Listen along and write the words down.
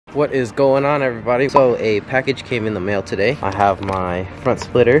What is going on, everybody? So a package came in the mail today. I have my front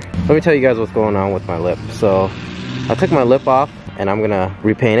splitter. Let me tell you guys what's going on with my lip. So I took my lip off and I'm gonna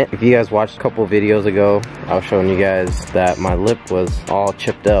repaint it. If you guys watched a couple videos ago, I was showing you guys that my lip was all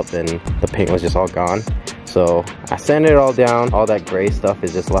chipped up and the paint was just all gone. So I sanded it all down. All that gray stuff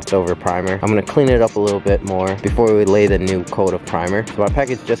is just leftover primer. I'm gonna clean it up a little bit more before we lay the new coat of primer. So my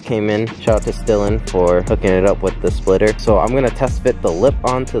package just came in. Shout out to Stillen for hooking it up with the splitter. So I'm gonna test fit the lip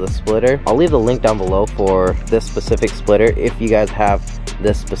onto the splitter. I'll leave the link down below for this specific splitter if you guys have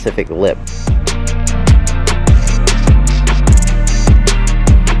this specific lip.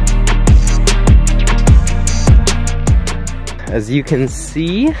 As you can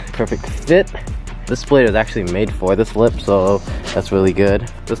see, perfect fit. This splitter is actually made for this lip, so that's really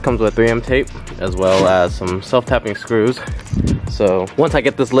good. This comes with 3M tape as well as some self-tapping screws. So once I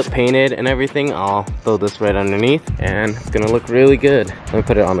get this lip painted and everything, I'll throw this right underneath and it's gonna look really good. Let me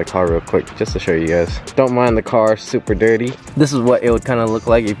put it on the car real quick just to show you guys. Don't mind the car super dirty. This is what it would kind of look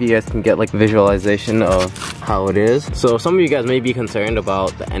like if you guys can get like visualization of how it is. So some of you guys may be concerned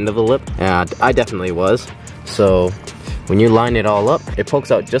about the end of the lip, and I definitely was. So when you line it all up, it pokes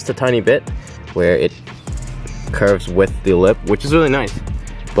out just a tiny bit where it curves with the lip, which is really nice.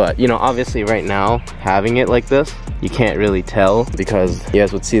 But you know, obviously right now, having it like this, you can't really tell because you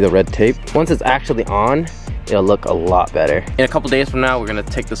guys would see the red tape. Once it's actually on, it'll look a lot better. In a couple days from now, we're gonna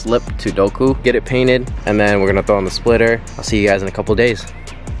take this lip to Doku, get it painted, and then we're gonna throw in the splitter. I'll see you guys in a couple days.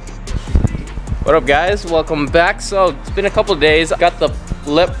 What up, guys? Welcome back. So it's been a couple days. Got the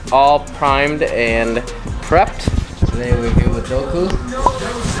lip all primed and prepped. Today we're here with Doku.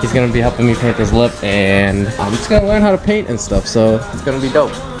 He's gonna be helping me paint this lip, and I'm just gonna learn how to paint and stuff, so it's gonna be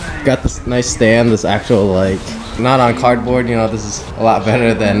dope. Got this nice stand, this actual, like, not on cardboard, you know, this is a lot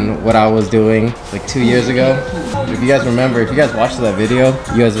better than what I was doing like 2 years ago. If you guys remember, if you guys watched that video,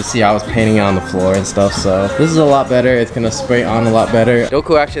 you guys would see I was painting on the floor and stuff, so this is a lot better. It's gonna spray on a lot better.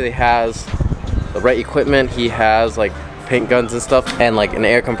 Doku actually has the right equipment. He has like paint guns and stuff, and like an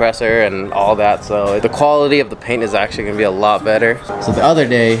air compressor and all that, so the quality of the paint is actually gonna be a lot better. So the other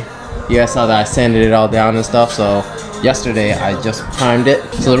day, you guys saw that I sanded it all down and stuff, so yesterday I just primed it.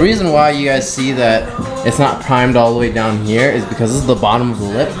 So the reason why you guys see that it's not primed all the way down here is because this is the bottom of the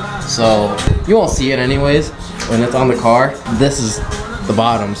lip, so you won't see it anyways when it's on the car. This is the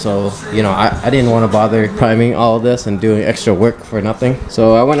bottom, so you know, I didn't want to bother priming all of this and doing extra work for nothing.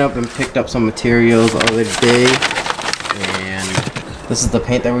 So I went up and picked up some materials the other day. This is the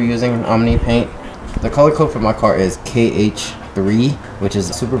paint that we're using, Omni paint. The color code for my car is KH3, which is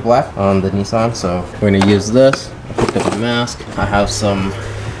super black on the Nissan. So we're gonna use this. I picked up a mask. I have some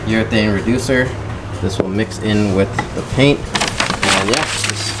urethane reducer. This will mix in with the paint. And yeah,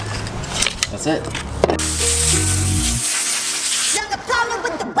 that's it.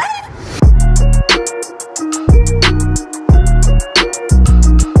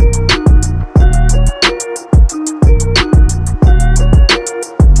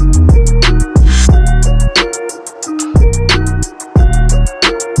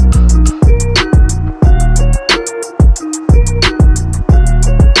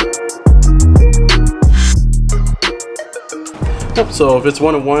 So if it's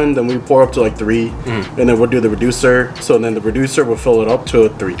 1 and 1, then we pour up to like 3, and then we'll do the reducer. So then the reducer will fill it up to a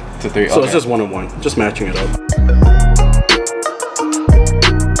 3. To 3. So it's just 1 and 1, just matching it up.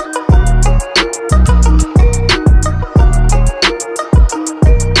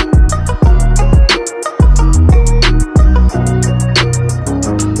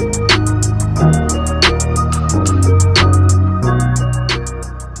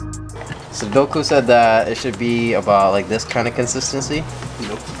 So Doku said that it should be about like this kind of consistency.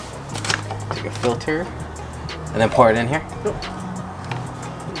 Nope. Take a filter and then pour it in here. Nope.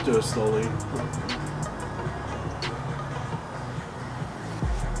 Do it slowly.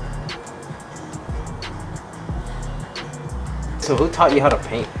 So who taught you how to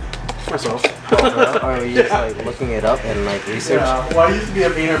paint? Myself. Or were you just like looking it up and like research? Yeah, well, I used to be a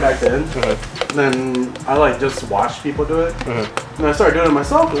painter back then. Then I like just watched people do it. And I started doing it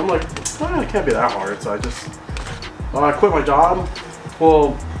myself, and I'm like, oh, it can't be that hard. So I just, I quit my job.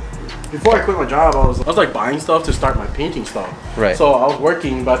 Well, before I quit my job, I was like buying stuff to start my painting stuff. Right. So I was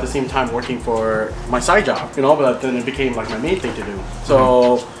working, but at the same time working for my side job, you know. But then it became like my main thing to do.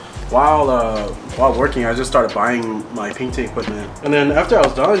 So while working, I just started buying my painting equipment. And then after I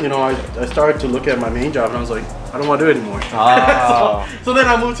was done, you know, I started to look at my main job, and I was like, I don't want to do it anymore. So then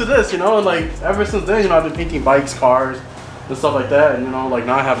I moved to this, you know, and like ever since then, you know, I've been painting bikes, cars, and stuff like that. And you know, like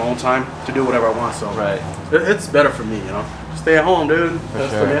now I have my own time to do whatever I want. So right, it's better for me, you know. Stay at home, dude.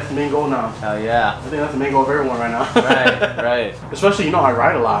 That's sure. the main goal now. Hell yeah. I think that's the main goal of everyone right now. Right. Especially, you know, I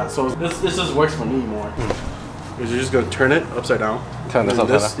ride a lot, so this just works for me more. Because you're just gonna turn it upside down. Turn this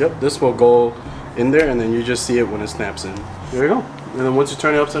upside down. Yep, this will go in there, and then you just see it when it snaps in. There you go. And then once you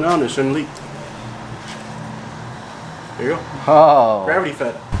turn it upside down, it shouldn't leak. There you go. Oh. Gravity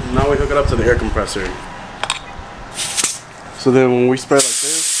fed. And now we hook it up to the air compressor. So then when we spray like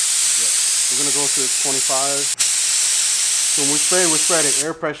this, we're gonna go to 25. So when we spray at an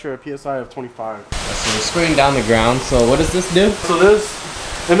air pressure, a PSI of 25. So we're spraying down the ground. So what does this do? So this,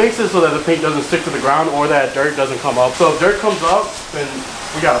 it makes it so that the paint doesn't stick to the ground or that dirt doesn't come up. So if dirt comes up, then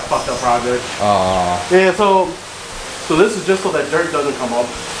we got a fucked up project. Yeah, so this is just so that dirt doesn't come up.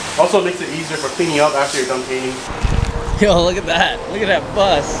 Also it makes it easier for cleaning up after you're done painting. Yo, look at that. Look at that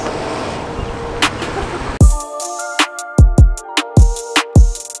bus.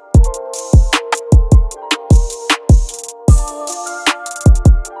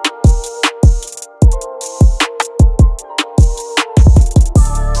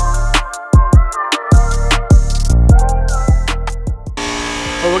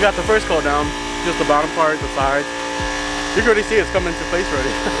 Well, we got the first coat down, just the bottom part, the sides. You can already see it's coming into place already.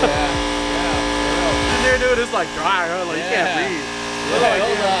 Yeah, dude, it's like dry, huh? Like you can't breathe. Yeah,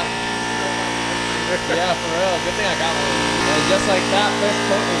 hold on. Yeah, for real. Good thing I got one. And just like that, first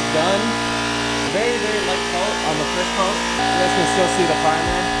coat is done. Very, very light coat on the first coat. You guys can still see the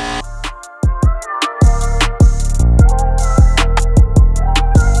primer.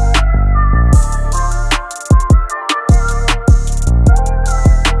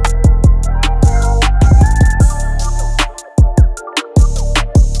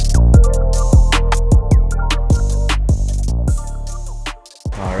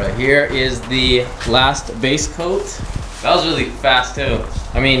 Here is the last base coat. That was really fast too.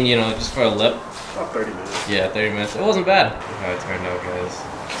 I mean, you know, just for a lip. About 30 minutes. Yeah, 30 minutes. It wasn't bad. Look how it turned out,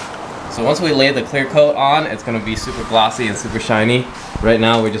 guys. So once we lay the clear coat on, it's gonna be super glossy and super shiny. Right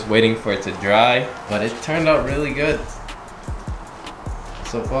now, we're just waiting for it to dry, but it turned out really good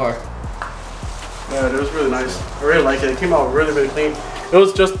so far. Yeah, it was really nice. I really like it. It came out really, really clean. It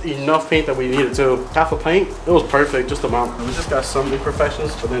was just enough paint that we needed to. Half a paint, it was perfect, just amount. We just got some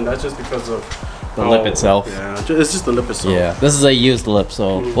imperfections, but then that's just because of the lip itself. Yeah, it's just the lip itself. Yeah, this is a used lip,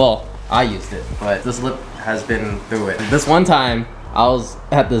 so, well, I used it, but this lip has been through it. This one time, I was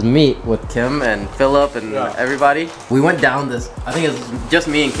at this meet with Kim and Philip and everybody. We went down this, I think it was just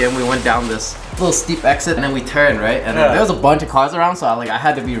me and Kim, we went down this little steep exit and then we turned, right? And there was a bunch of cars around, so I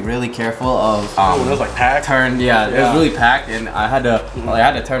had to be really careful of it was like packed. It was really packed, and I had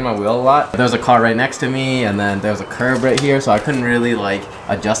to turn my wheel a lot. There was a car right next to me, and then there was a curb right here, so I couldn't really like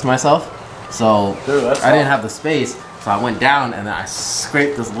adjust myself. So I didn't have the space. So I went down and then I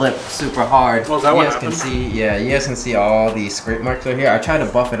scraped this lip super hard. Well, is that you what guys happened? can see, yeah, you guys can see all the scrape marks right here. I tried to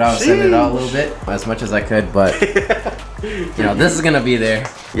buff it out and sand it out a little bit as much as I could, but you know, this is gonna be there.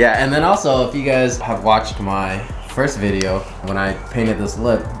 Yeah, and then also if you guys have watched my first video when I painted this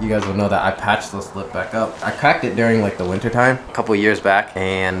lip, you guys will know that I patched this lip back up. I cracked it during like the winter time a couple years back,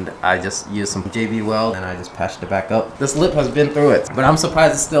 and I just used some JB Weld and I just patched it back up. This lip has been through it, but I'm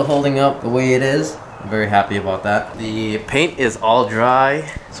surprised it's still holding up the way it is. I'm very happy about that. The paint is all dry,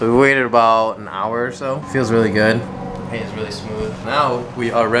 so we waited about an hour or so. Feels really good. The paint is really smooth. Now we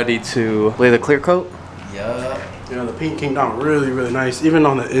are ready to lay the clear coat. Yeah. Yeah, the paint came down really, really nice. Even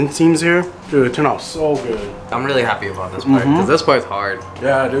on the inseams here, dude, it turned out so good. I'm really happy about this part, because this part's hard.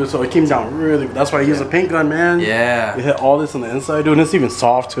 Yeah, dude, so it came down really good. That's why I use a paint gun, man. Yeah. You hit all this on the inside, dude, and it's even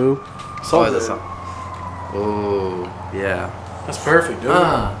soft too. So good. Oh, yeah. That's perfect, dude.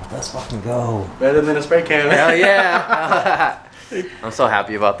 Let's fucking go. Better than a spray can. Hell yeah. I'm so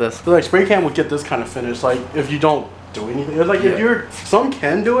happy about this. So like spray can would get this kind of finish, like if you don't do anything. It's like if some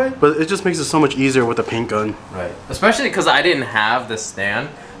can do it, but it just makes it so much easier with a paint gun. Right. Especially because I didn't have the stand,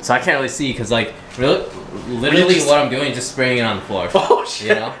 so I can't really see, because like literally what I'm doing is just spraying it on the floor. Oh shit.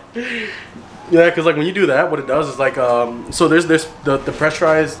 You know? Yeah, because like when you do that, what it does is like, so there's this, the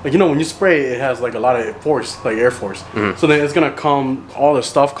pressurized, like, you know, when you spray, it has like a lot of force, like air force. So then it's gonna come, all the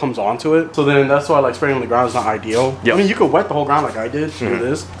stuff comes onto it. So then that's why like spraying on the ground is not ideal. I mean, you could wet the whole ground like I did with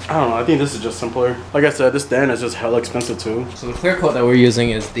this. I don't know, I think this is just simpler. Like I said, this stand is just hella expensive too. So the clear coat that we're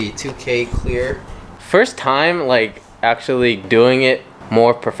using is the 2K clear. First time like actually doing it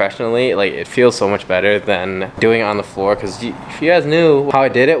more professionally, like it feels so much better than doing it on the floor, because if you guys knew how I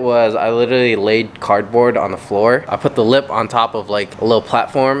did it, was I literally laid cardboard on the floor. I put the lip on top of like a little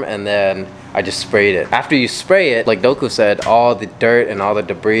platform, and then I just sprayed it. After you spray it, like Doku said, all the dirt and all the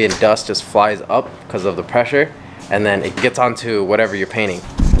debris and dust just flies up because of the pressure, and then it gets onto whatever you're painting.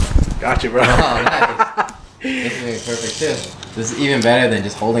 Gotcha, bro. Oh, nice. This is gonna be perfect too. This is even better than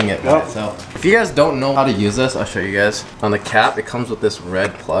just holding it by itself. If you guys don't know how to use this, I'll show you guys. On the cap, it comes with this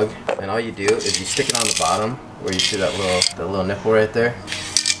red plug, and all you do is you stick it on the bottom where you see that little nipple right there.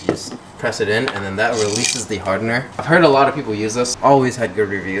 You just press it in, and then that releases the hardener. I've heard a lot of people use this. Always had good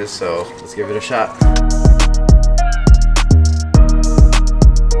reviews, so let's give it a shot.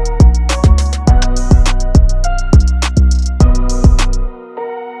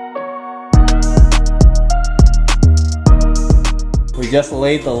 We just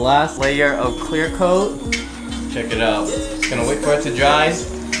laid the last layer of clear coat. Check it out. Just gonna wait for it to dry.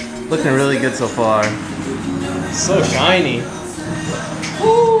 Looking really good so far. So shiny.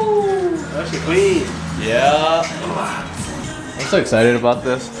 Woo! That's clean. Yeah. I'm so excited about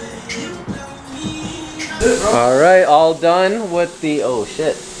this. Alright, all done with the, oh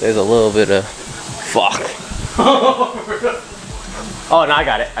shit. There's a little bit of, fuck. Oh no, I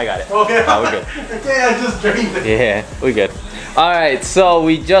got it. Okay. Oh, we're good. Okay, I just drained it. Yeah, we good. Alright, so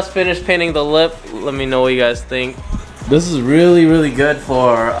we just finished painting the lip. Let me know what you guys think. This is really, really good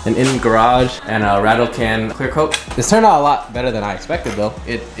for an in-garage and a rattle can clear coat. This turned out a lot better than I expected though.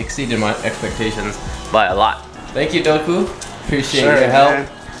 It exceeded my expectations by a lot. Thank you, Doku. Appreciate your help. Man.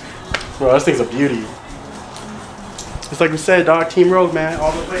 Bro, this thing's a beauty. It's like we said, dog, Team Road, man,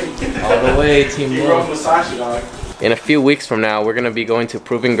 all the way. All the way, Team Road. Musashi, dog. In a few weeks from now, we're gonna be going to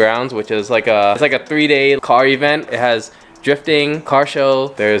Proving Grounds, which is like a 3-day car event. It has drifting, car show,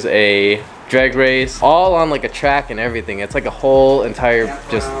 there's a drag race, all on like a track and everything. It's like a whole entire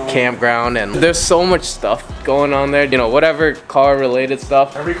just campground, and there's so much stuff going on there. You know, whatever car related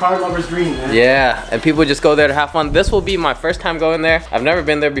stuff. Every car lover's dream, man. Yeah, and people just go there to have fun. This will be my first time going there. I've never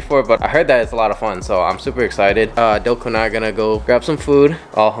been there before, but I heard that it's a lot of fun, so I'm super excited. Doku and I are gonna go grab some food,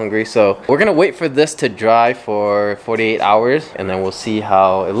 all hungry. So we're gonna wait for this to dry for 48 hours, and then we'll see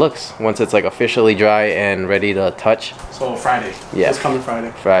how it looks once it's like officially dry and ready to touch. So Friday. Yeah. It's coming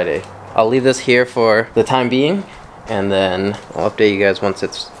Friday. Friday. I'll leave this here for the time being, and then I'll update you guys once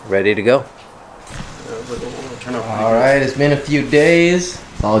it's ready to go. Alright, it's been a few days.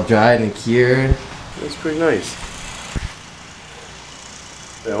 It's all dried and cured. It's pretty nice.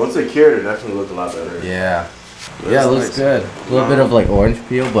 Yeah, once they cured, it definitely looked a lot better. Yeah. Yeah, it looks good. A little bit of like orange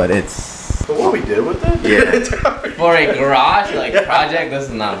peel, but it's... So what we did with it? Yeah. For a garage like project, this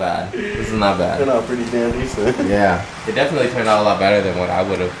is not bad. This is not bad. Turned out pretty damn decent. Yeah. It definitely turned out a lot better than what I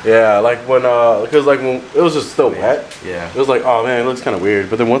would have. Yeah, like when because like when it was just still wet. Yeah. It was like, oh man, it looks kind of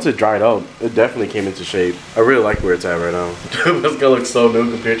weird. But then once it dried out, it definitely came into shape. I really like where it's at right now. It's gonna look so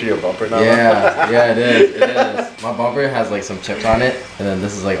new compared to your bumper now. Yeah, yeah, it is. It is. My bumper has like some chips on it, and then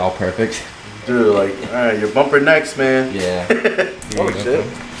this is like all perfect. Dude, like, alright, your bumper next, man. Yeah. Oh shit.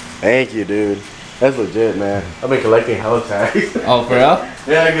 Thank you, dude. That's legit, man. I've been collecting hella tags. Oh, for real?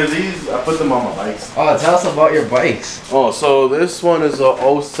 Yeah, because these, I put them on my bikes. Oh, tell us about your bikes. Oh, so this one is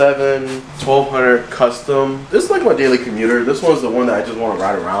a 07 1200 custom. This is like my daily commuter. This one's the one that I just want to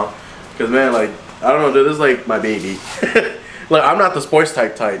ride around. Because, man, like, I don't know, dude, this is like my baby. Like, I'm not the sports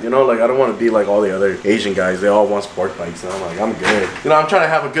type, you know? Like, I don't want to be like all the other Asian guys. They all want sport bikes, and I'm like, I'm good. You know, I'm trying to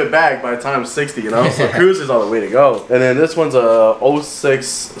have a good bag by the time I'm 60, you know? So cruise is all the way to go. And then this one's a 06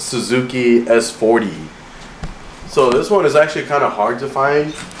 Suzuki S40. So this one is actually kind of hard to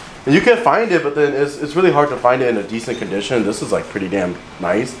find. And you can find it, but then it's really hard to find it in a decent condition. This is like pretty damn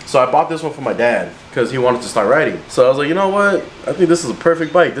nice. So I bought this one for my dad because he wanted to start riding. So I was like, you know what? I think this is a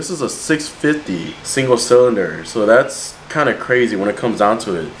perfect bike. This is a 650 single cylinder. So that's kind of crazy when it comes down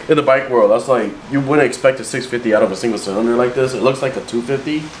to it. In the bike world, that's like, you wouldn't expect a 650 out of a single cylinder like this. It looks like a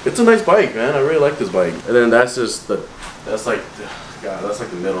 250. It's a nice bike, man. I really like this bike. And then that's just that's like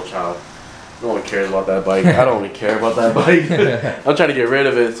the middle child. No one cares about that bike. I don't really care about that bike. I'm trying to get rid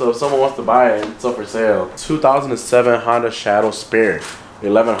of it, so if someone wants to buy it, it's up for sale. 2007 Honda Shadow Spirit,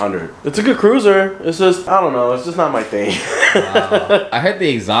 1100. It's a good cruiser. It's just, I don't know, it's just not my thing. Wow. I heard the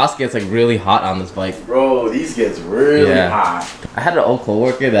exhaust gets like really hot on this bike. Bro, these gets really hot. I had an old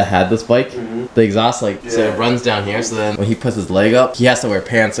coworker that had this bike. The exhaust so it runs down here, so then when he puts his leg up, he has to wear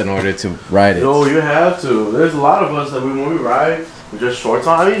pants in order to ride it. No, you have to. There's a lot of us that when we ride with just shorts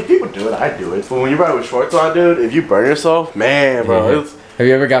on, I mean, people do it, I do it. But when you ride with shorts on, dude, if you burn yourself, man, bro. It's, have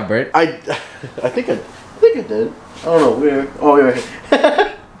you ever got burnt? I think I did. I don't know, weird. Oh,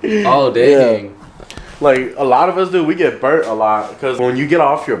 yeah. Oh, dang. Yeah. Like a lot of us do, we get burnt a lot because when you get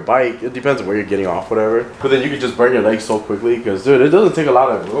off your bike, it depends on where you're getting off, whatever. But then you can just burn your leg so quickly because, dude, it doesn't take a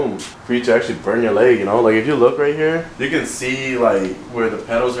lot of room for you to actually burn your leg. You know, like if you look right here, you can see like where the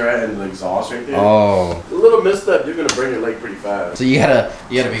pedals are at and the exhaust right there. Oh. A little misstep, you're gonna burn your leg pretty fast. So you gotta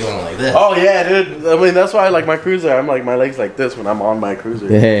be going like this. Oh yeah, dude. I mean, that's why I like my cruiser. I'm like my legs like this when I'm on my cruiser.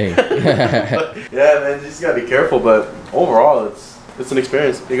 Hey. Yeah, man, you just gotta be careful. But overall, it's an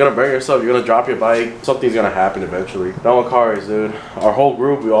experience. You're gonna burn yourself. You're gonna drop your bike. Something's gonna happen eventually. Down with cars, dude. Our whole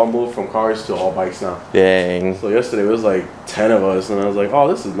group, we all moved from cars to all bikes now. Dang. So yesterday it was like 10 of us, and I was like, oh,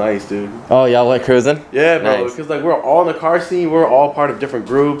 this is nice, dude. Oh, y'all like cruising? Yeah, bro. Nice. Because like we're all in the car scene. We're all part of different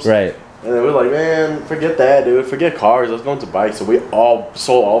groups. Right. And then we're like, man, forget that, dude. Forget cars. Let's go into bikes. So we all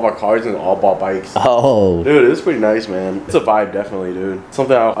sold all of our cars and all bought bikes. Oh. Dude, it's pretty nice, man. It's a vibe, definitely, dude.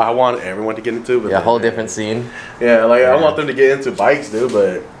 Something I want everyone to get into. But Yeah, a whole different scene. Yeah, like I want them to get into bikes, dude,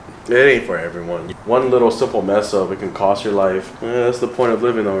 but it ain't for everyone. One little simple mess up, it can cost your life. Yeah, that's the point of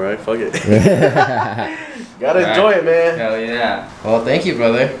living, though, right? Fuck it. Gotta enjoy it, man. Hell yeah. Well, thank you,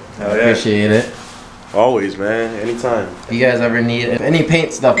 brother. Hell I yeah. appreciate it. Always, man. Anytime. If you guys ever need any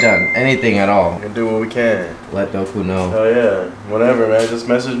paint stuff done, anything at all, We can do what we can. let Doku know. Hell yeah. Whatever, man. Just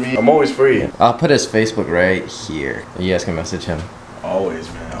message me. I'm always free. I'll put his Facebook right here. You guys can message him. Always,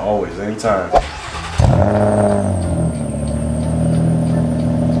 man. Always. Anytime.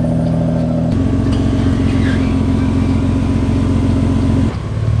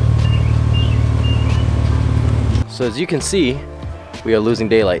 So as you can see, we are losing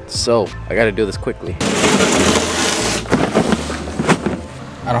daylight, so I gotta do this quickly.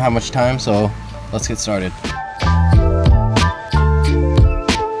 I don't have much time, so let's get started.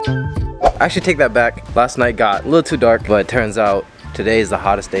 Actually, take that back. Last night got a little too dark, but it turns out today is the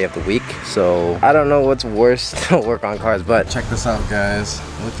hottest day of the week, so I don't know what's worse to work on cars, but check this out, guys.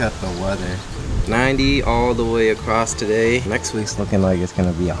 Look at the weather. 90 all the way across today. Next week's looking like it's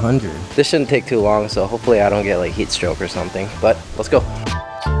gonna be 100. This shouldn't take too long, so hopefully I don't get like heat stroke or something, but let's go.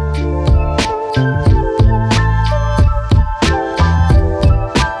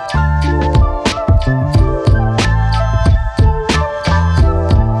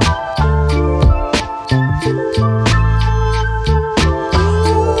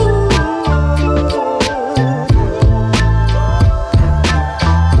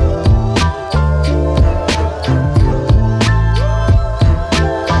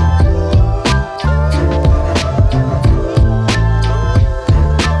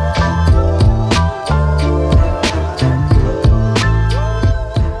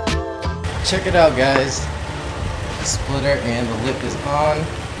 Check it out, guys. The splitter and the lip is on.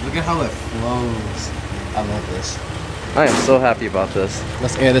 Look at how it flows. I love this. I am so happy about this.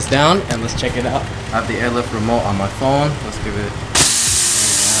 Let's air this down and let's check it out. I have the airlift remote on my phone. Let's give it Let's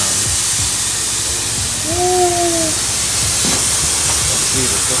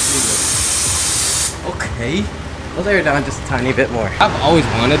see this. Okay. Let's air it down just a tiny bit more. I've always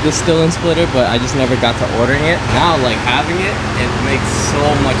wanted this Stillen splitter, but I just never got to ordering it. Now, like having it, it makes so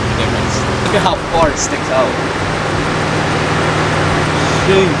much of a difference. Look at how far it sticks out.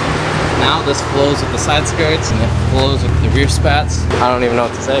 Jeez. Now this flows with the side skirts and it flows with the rear spats. I don't even know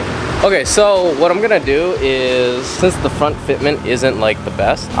what to say. Okay, so what I'm gonna do is, since the front fitment isn't like the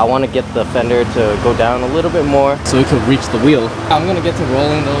best, I wanna get the fender to go down a little bit more so we can reach the wheel. I'm gonna get to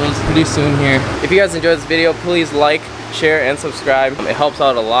rolling those pretty soon here. If you guys enjoyed this video, please like, share, and subscribe. It helps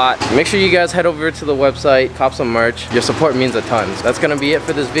out a lot. Make sure you guys head over to the website, cop some merch. Your support means a ton. That's gonna be it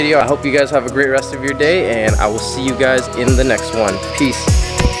for this video. I hope you guys have a great rest of your day, and I will see you guys in the next one. Peace.